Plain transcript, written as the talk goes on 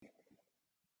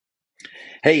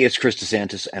Hey, it's Chris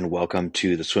DeSantis, and welcome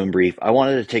to the Swim Brief. I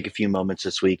wanted to take a few moments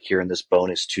this week here in this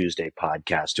bonus Tuesday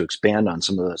podcast to expand on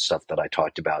some of the stuff that I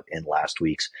talked about in last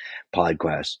week's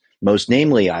podcast. Most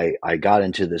namely, I got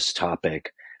into this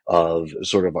topic of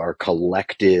sort of our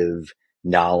collective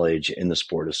knowledge in the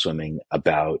sport of swimming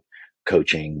about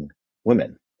coaching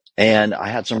women. And I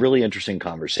had some really interesting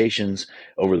conversations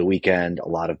over the weekend, a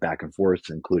lot of back and forth,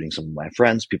 including some of my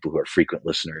friends, people who are frequent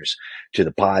listeners to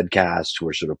the podcast, who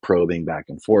are sort of probing back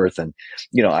and forth. And,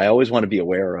 I always want to be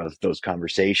aware of those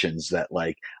conversations that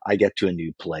like I get to a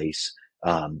new place.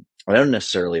 I don't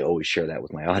necessarily always share that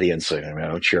with my audience. I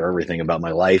don't share everything about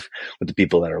my life with the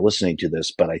people that are listening to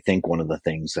this, but I think one of the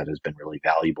things that has been really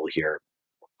valuable here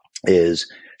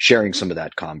is sharing some of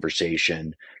that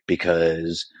conversation,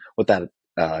 because what that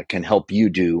can help you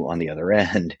do on the other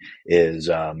end is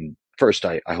first,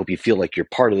 I hope you feel like you're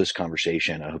part of this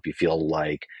conversation. I hope you feel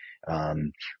like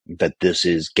that this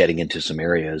is getting into some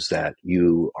areas that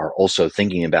you are also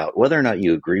thinking about. Whether or not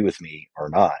you agree with me or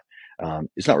not,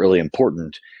 it's not really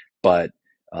important, but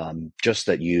just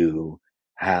that you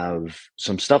have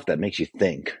some stuff that makes you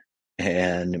think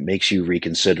and makes you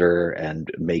reconsider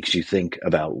and makes you think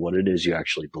about what it is you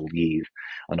actually believe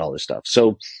on all this stuff.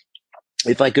 So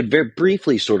if I could very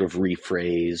briefly sort of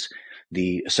rephrase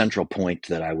the central point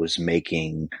that I was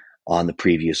making on the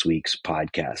previous week's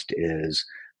podcast is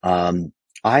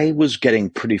I was getting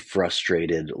pretty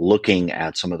frustrated looking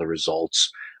at some of the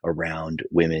results around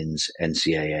women's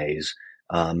NCAAs.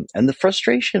 And the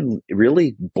frustration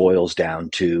really boils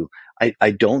down to I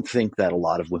don't think that a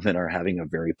lot of women are having a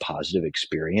very positive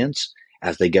experience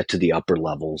as they get to the upper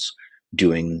levels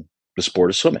doing the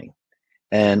sport of swimming.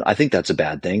 And I think that's a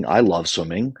bad thing. I love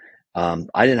swimming. I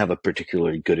didn't have a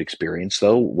particularly good experience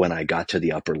though when I got to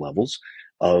the upper levels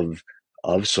of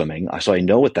swimming. So I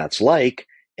know what that's like.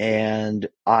 And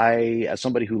as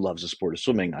somebody who loves the sport of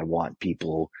swimming, I want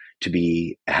people to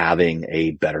be having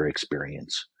a better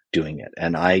experience doing it.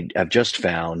 And I have just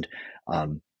found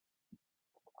um,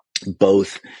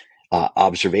 both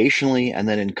observationally and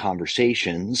then in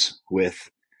conversations with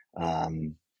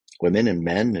um, women and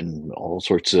men and all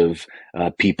sorts of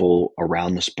people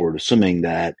around the sport of swimming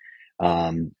that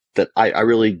I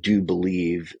really do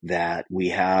believe that we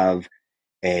have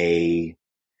a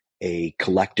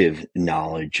collective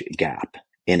knowledge gap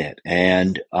in it.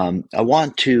 And I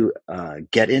want to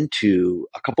get into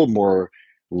a couple more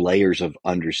layers of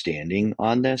understanding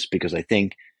on this, because I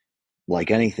think, like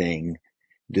anything,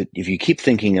 that if you keep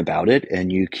thinking about it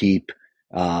and you keep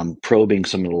probing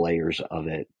some of the layers of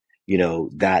it,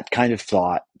 that kind of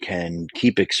thought can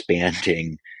keep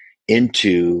expanding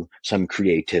into some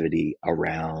creativity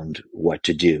around what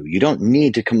to do. You don't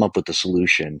need to come up with a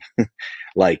solution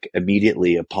like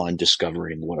immediately upon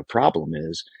discovering what a problem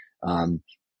is. Um,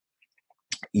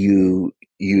 you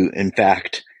in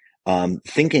fact,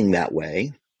 thinking that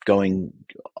way, going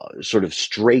sort of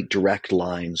straight direct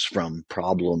lines from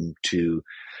problem to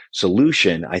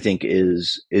solution, I think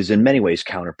is in many ways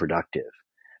counterproductive.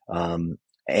 Um,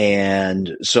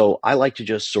 and so I like to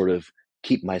just sort of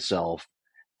keep myself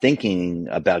thinking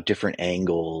about different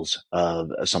angles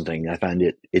of something. I find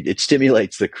it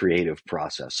stimulates the creative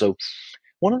process. So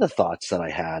one of the thoughts that I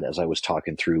had as I was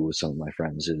talking through with some of my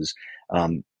friends is,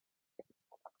 um,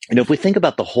 if we think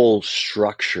about the whole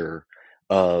structure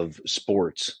of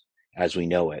sports as we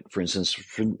know it, for instance,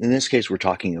 in this case, we're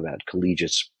talking about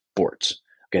collegiate sports.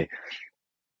 Okay.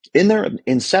 In their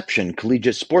inception,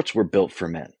 collegiate sports were built for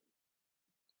men.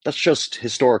 That's just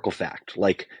historical fact.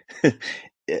 Like,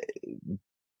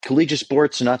 collegiate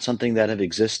sports are not something that have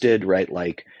existed, right?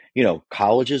 Like,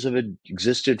 colleges have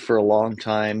existed for a long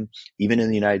time. Even in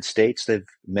the United States,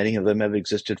 many of them have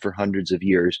existed for hundreds of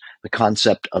years. The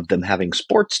concept of them having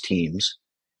sports teams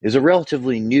is a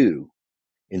relatively new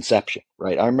inception,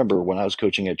 right? I remember when I was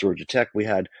coaching at Georgia Tech, we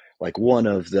had like one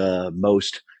of the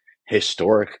most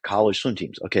historic college swim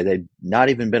teams. Okay, they'd not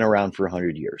even been around for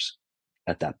 100 years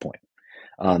at that point.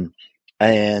 Um,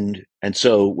 and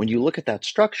so when you look at that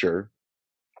structure,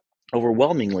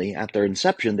 overwhelmingly at their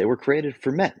inception, they were created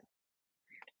for men.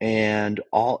 And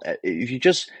if you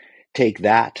just take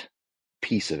that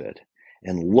piece of it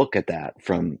and look at that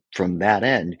from that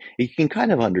end, you can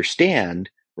kind of understand,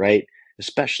 right?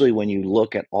 Especially when you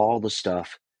look at all the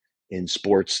stuff in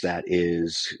sports that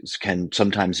can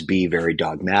sometimes be very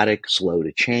dogmatic, slow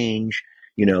to change.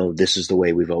 This is the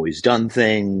way we've always done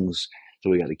things, so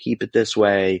we got to keep it this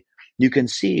way. You can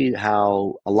see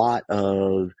how a lot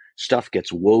of stuff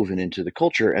gets woven into the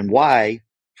culture, and why,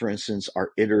 for instance, our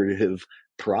iterative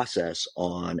process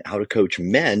on how to coach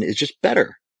men is just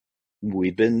better.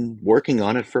 We've been working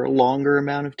on it for a longer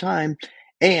amount of time,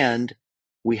 and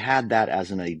we had that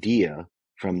as an idea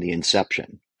from the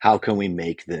inception. How can we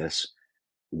make this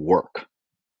work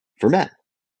for men?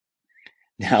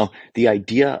 Now, the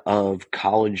idea of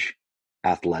college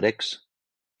athletics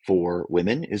for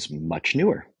women is much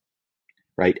newer,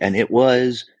 right? And it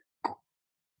was,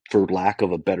 for lack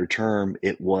of a better term,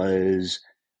 it was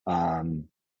um,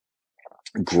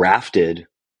 grafted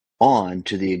on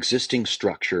to the existing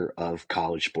structure of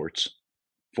college sports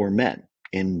for men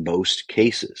in most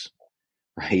cases,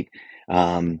 right?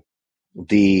 Um,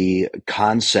 the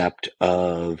concept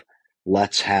of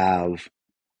let's have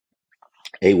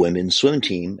a women's swim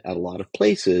team at a lot of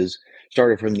places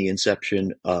started from the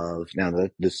inception of, now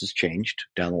that this has changed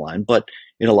down the line, but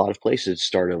in a lot of places it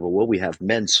started, well, we have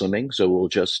men swimming, so we'll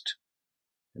just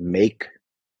make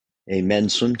a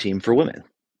men's swim team for women.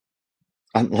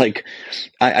 I'm like,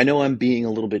 I know I'm being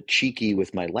a little bit cheeky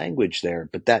with my language there,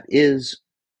 but that is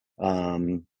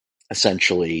um,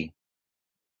 essentially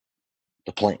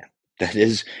the plan. That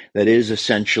is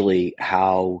essentially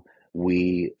how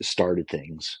we started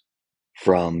things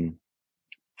from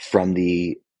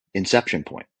the inception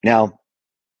point. Now,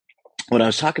 when I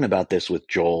was talking about this with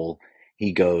Joel,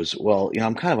 he goes, "Well,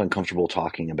 I'm kind of uncomfortable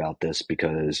talking about this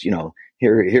because,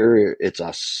 here it's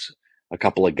us, a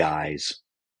couple of guys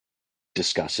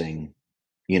discussing,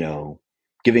 you know,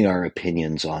 giving our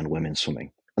opinions on women's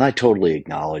swimming." And I totally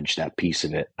acknowledge that piece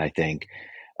of it. I think,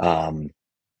 um,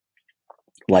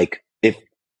 like, if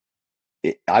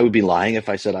I would be lying if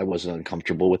I said I wasn't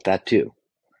uncomfortable with that too.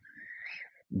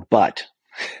 But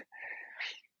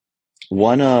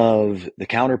one of the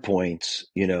counterpoints,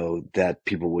 that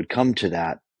people would come to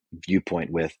that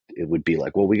viewpoint with, it would be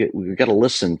like, well, we got to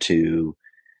listen to,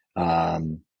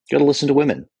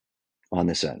 women on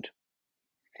this end.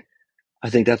 I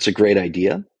think that's a great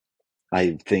idea.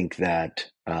 I think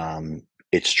that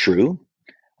it's true.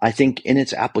 I think in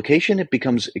its application, it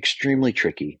becomes extremely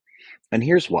tricky. And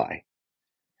here's why.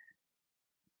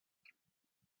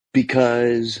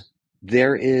 Because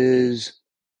there is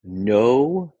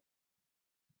no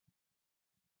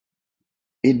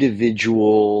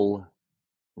individual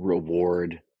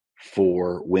reward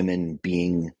for women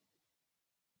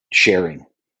sharing,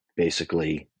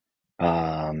 basically,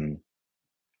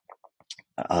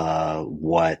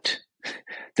 what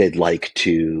they'd like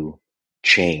to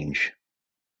change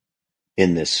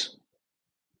in this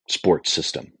sports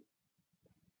system.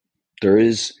 There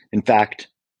is, in fact,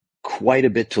 quite a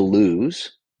bit to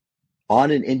lose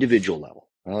on an individual level.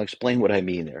 I'll explain what I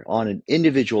mean there. On an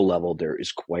individual level, there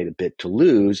is quite a bit to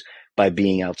lose by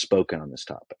being outspoken on this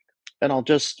topic. And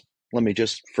let me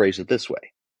just phrase it this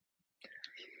way.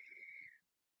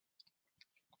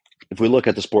 If we look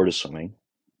at the sport of swimming,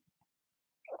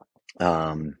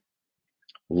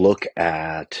 look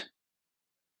at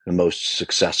the most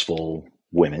successful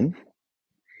women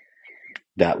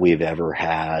that we've ever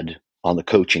had on the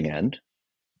coaching end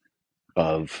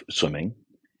of swimming,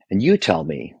 and you tell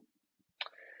me,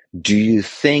 do you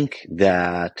think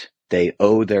that they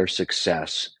owe their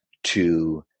success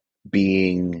to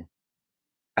being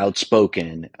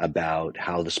outspoken about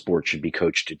how the sport should be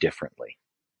coached differently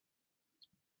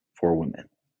for women?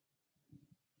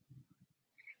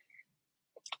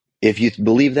 If you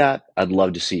believe that, I'd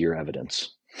love to see your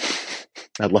evidence.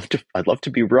 I'd love to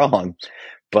be wrong,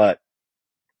 but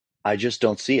I just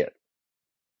don't see it.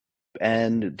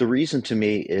 And the reason to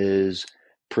me is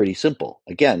pretty simple.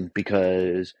 Again,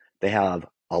 because they have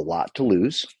a lot to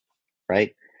lose,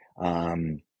 right?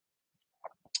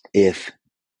 If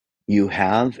you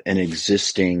have an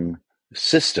existing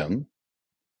system,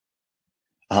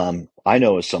 I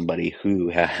know as somebody who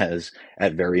has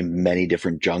at very many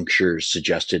different junctures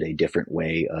suggested a different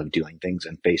way of doing things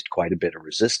and faced quite a bit of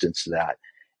resistance to that.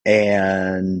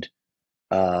 And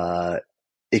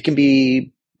it can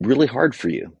be really hard for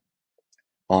you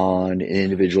on an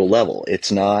individual level.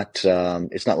 It's not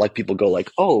like people go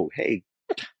like, "Oh, hey,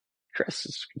 Chris,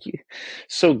 is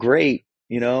so great.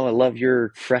 I love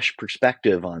your fresh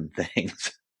perspective on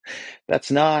things."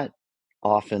 That's not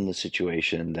often the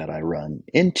situation that I run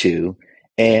into.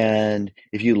 And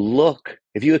if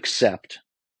you accept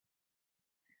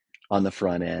on the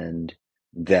front end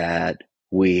that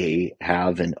we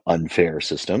have an unfair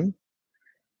system,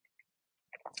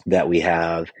 that we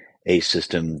have a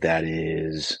system that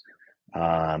is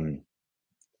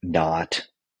not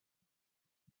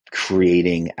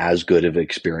creating as good of an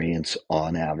experience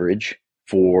on average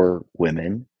for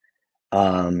women,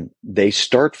 they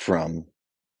start from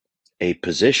a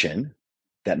position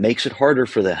that makes it harder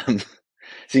for them.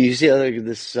 So you see how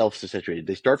this self-situated.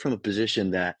 They start from a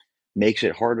position that makes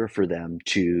it harder for them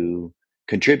to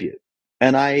contribute.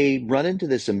 And I run into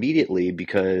this immediately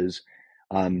because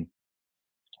Um,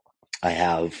 I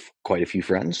have quite a few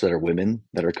friends that are women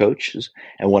that are coaches.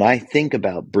 And when I think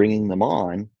about bringing them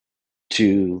on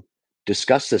to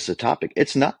discuss this a topic,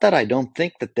 it's not that I don't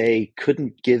think that they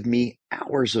couldn't give me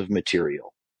hours of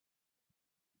material.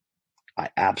 I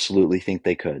absolutely think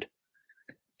they could.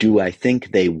 Do I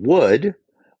think they would?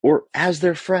 Or as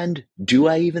their friend, do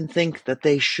I even think that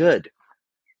they should?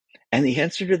 And the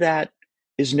answer to that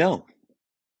is no.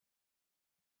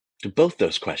 To both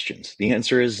those questions, the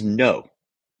answer is no.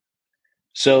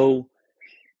 So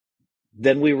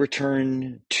then we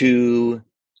return to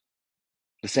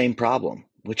the same problem,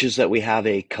 which is that we have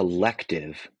a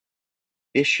collective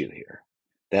issue here.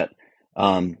 That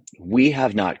we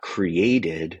have not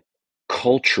created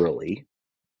culturally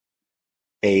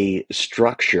a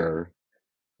structure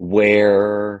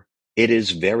where it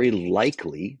is very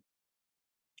likely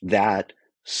that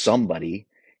somebody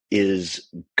is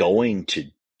going to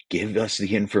give us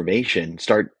the information,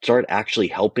 start actually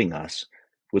helping us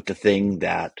with the thing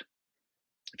that,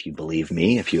 if you believe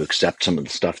me, if you accept some of the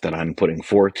stuff that I'm putting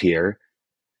forth here,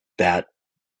 that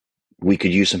we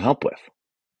could use some help with.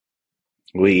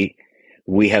 We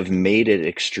have made it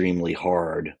extremely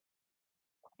hard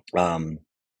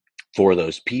for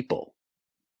those people.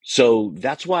 So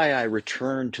that's why I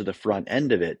return to the front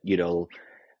end of it,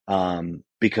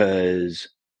 because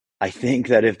I think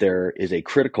that if there is a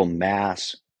critical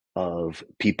mass of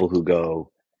people who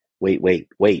go, wait,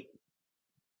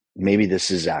 maybe this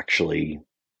is actually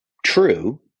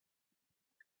true.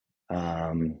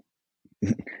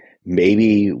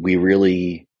 Maybe we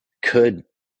really could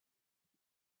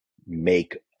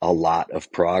make a lot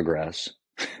of progress.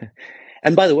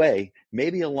 And by the way,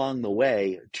 maybe along the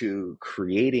way to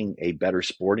creating a better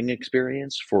sporting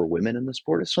experience for women in the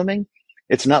sport of swimming,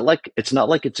 it's not like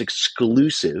it's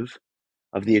exclusive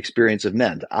of the experience of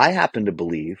men. I happen to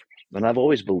believe, and I've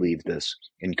always believed this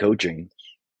in coaching,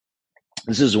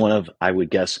 this is one of,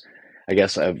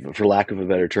 for lack of a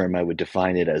better term, I would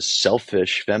define it as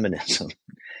selfish feminism.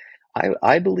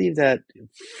 I believe that,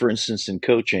 for instance, in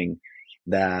coaching,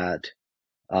 that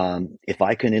if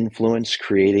I can influence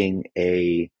creating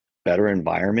a better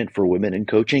environment for women in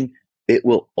coaching, it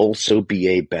will also be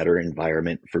a better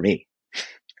environment for me.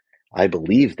 I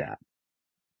believe that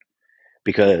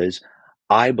because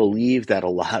I believe that a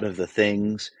lot of the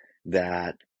things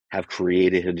that have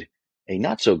created a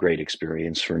not so great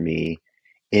experience for me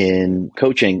in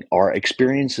coaching are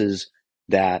experiences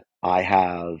that I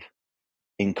have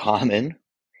in common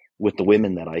with the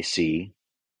women that I see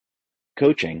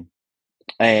coaching.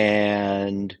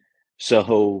 And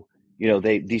so,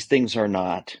 these things are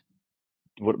not,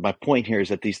 what my point here is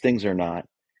that these things are not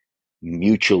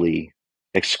mutually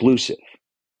exclusive.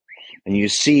 And you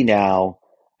see now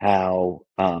how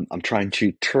I'm trying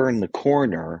to turn the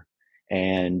corner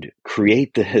and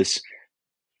create this,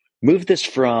 move this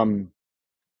from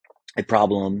a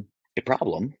problem,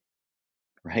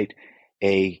 right?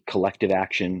 A collective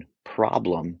action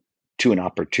problem to an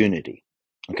opportunity.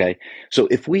 Okay. So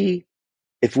if we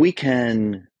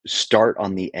can start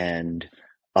on the end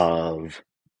of,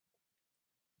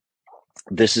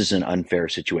 this is an unfair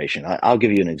situation. I'll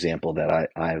give you an example that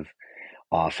I've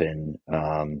often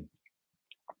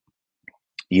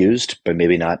used, but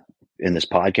maybe not in this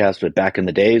podcast, but back in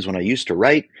the days when I used to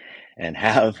write and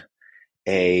have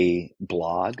a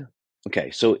blog.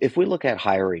 Okay, so if we look at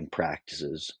hiring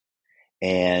practices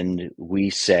and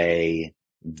we say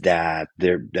that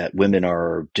women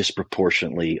are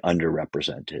disproportionately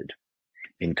underrepresented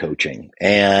in coaching,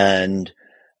 and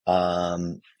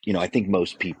I think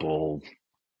most people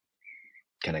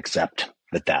can accept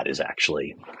that is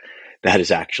actually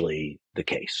the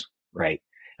case, right?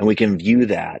 And we can view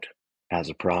that as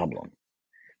a problem.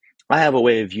 I have a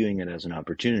way of viewing it as an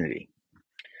opportunity.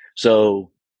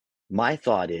 So my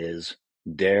thought is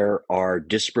there are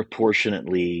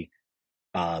disproportionately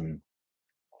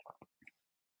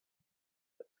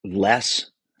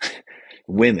less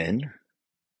women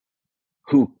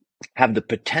who have the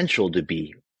potential to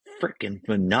be freaking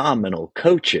phenomenal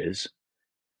coaches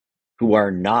who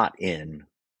are not in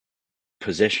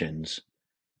positions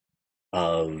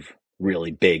of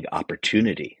really big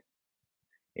opportunity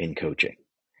in coaching.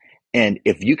 And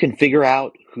if you can figure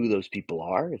out who those people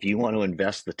are, if you want to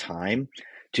invest the time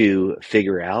to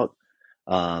figure out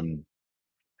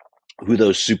who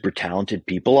those super talented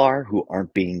people are who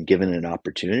aren't being given an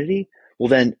opportunity, well,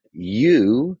 then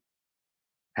you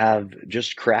have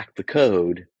just cracked the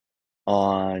code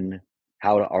on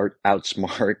how to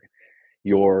outsmart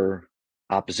your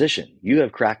opposition. You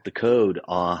have cracked the code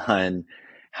on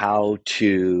how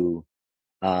to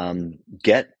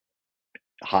get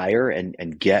hire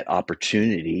and get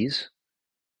opportunities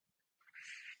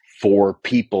for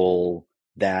people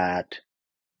that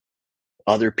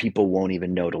other people won't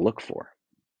even know to look for,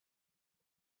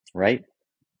 right?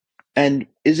 And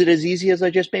is it as easy as I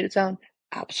just made it sound?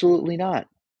 Absolutely not.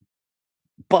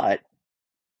 But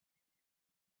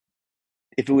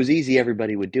if it was easy,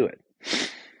 everybody would do it,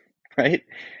 right?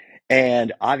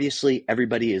 And obviously,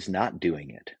 everybody is not doing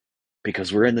it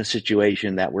because we're in the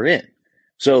situation that we're in.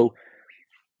 So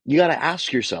you got to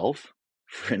ask yourself,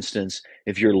 for instance,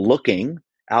 if you're looking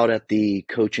out at the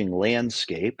coaching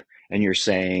landscape and you're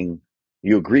saying,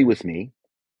 you agree with me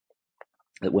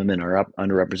that women are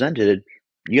underrepresented,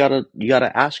 you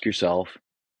gotta ask yourself,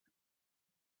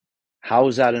 how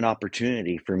is that an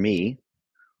opportunity for me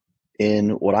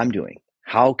in what I'm doing?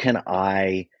 How can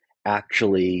I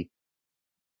actually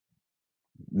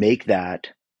make that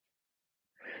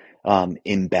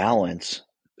imbalance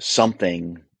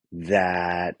something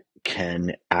that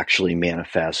can actually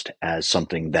manifest as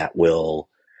something that will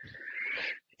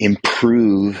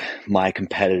improve my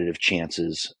competitive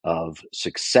chances of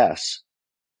success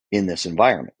in this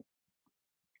environment?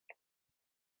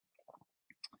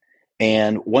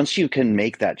 And once you can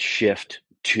make that shift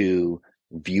to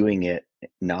viewing it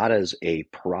not as a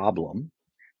problem,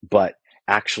 but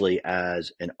actually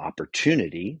as an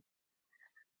opportunity,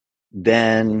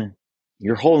 then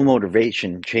your whole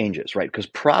motivation changes, right? Because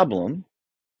problem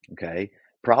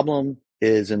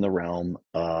is in the realm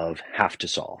of have to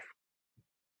solve,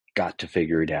 got to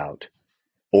figure it out,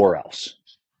 or else,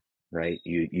 right?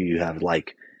 You have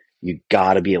like, you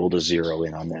got to be able to zero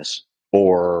in on this,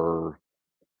 or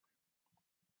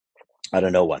I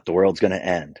don't know what, the world's going to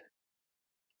end.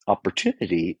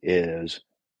 Opportunity is,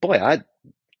 boy,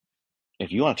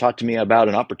 if you want to talk to me about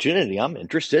an opportunity, I'm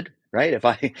interested, right? If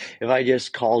I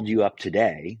just called you up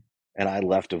today and I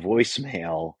left a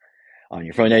voicemail on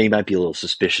your phone, now you might be a little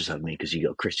suspicious of me because you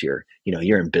go, Chris, you're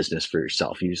in business for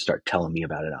yourself. You just start telling me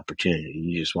about an opportunity.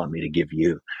 You just want me to give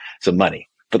you some money.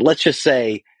 But let's just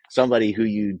say somebody who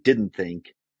you didn't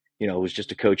think, was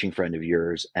just a coaching friend of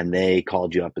yours, and they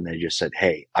called you up and they just said,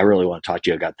 hey, I really want to talk to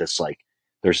you. I got this, like,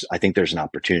 I think there's an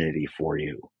opportunity for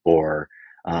you. Or,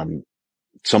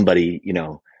 somebody,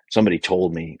 somebody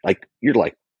told me, like, you're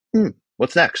like,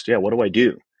 what's next? Yeah. What do I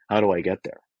do? How do I get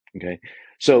there? Okay.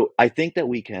 So I think that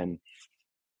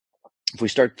if we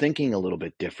start thinking a little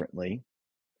bit differently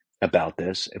about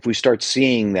this, if we start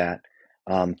seeing that,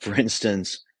 for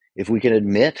instance, if we can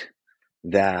admit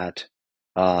that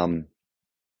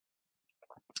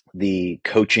the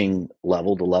coaching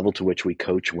level, the level to which we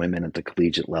coach women at the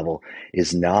collegiate level,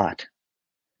 is not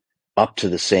up to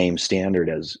the same standard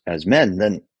as men,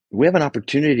 then we have an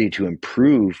opportunity to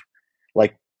improve.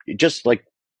 Like, just like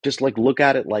look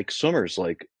at it like swimmers.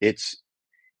 Like, it's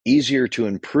easier to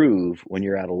improve when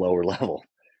you're at a lower level.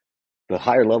 The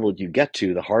higher level you get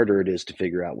to, the harder it is to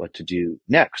figure out what to do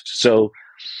next. So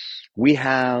we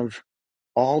have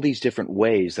all these different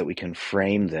ways that we can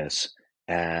frame this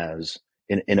as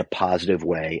in a positive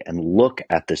way and look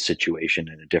at this situation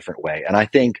in a different way. And I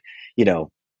think,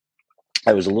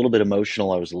 I was a little bit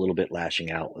emotional. I was a little bit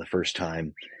lashing out the first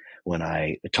time when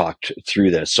I talked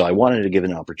through this. So I wanted to give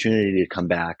an opportunity to come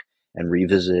back and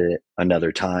revisit it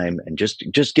another time and just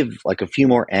give like a few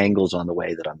more angles on the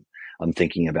way that I'm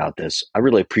thinking about this. I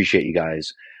really appreciate you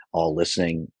guys all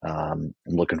listening. I'm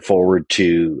looking forward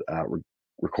to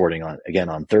recording again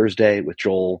on Thursday with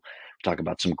Joel. We'll talk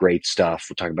about some great stuff.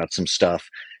 We'll talk about some stuff.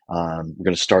 We're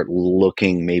going to start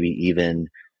looking maybe even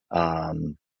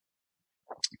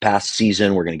past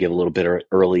season. We're going to give a little bit of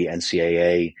early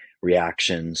NCAA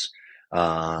reactions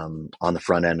on the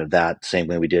front end of that, same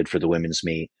way we did for the women's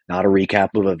meet. Not a recap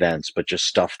of events, but just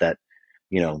stuff that,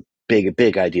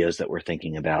 big ideas that we're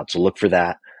thinking about. So look for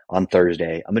that on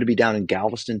Thursday. I'm going to be down in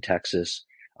Galveston, Texas,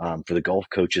 for the Gulf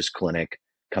Coaches Clinic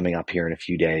coming up here in a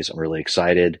few days. I'm really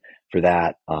excited for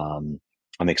that. I'm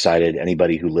excited.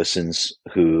 Anybody who listens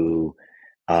who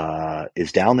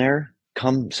is down there,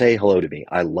 come say hello to me.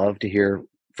 I love to hear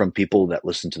from people that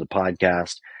listen to the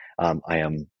podcast. I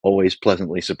am always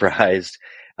pleasantly surprised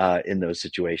in those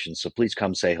situations. So please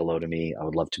come say hello to me. I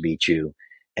would love to meet you.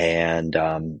 And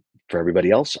for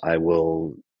everybody else, I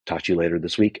will talk to you later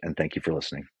this week. And thank you for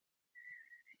listening.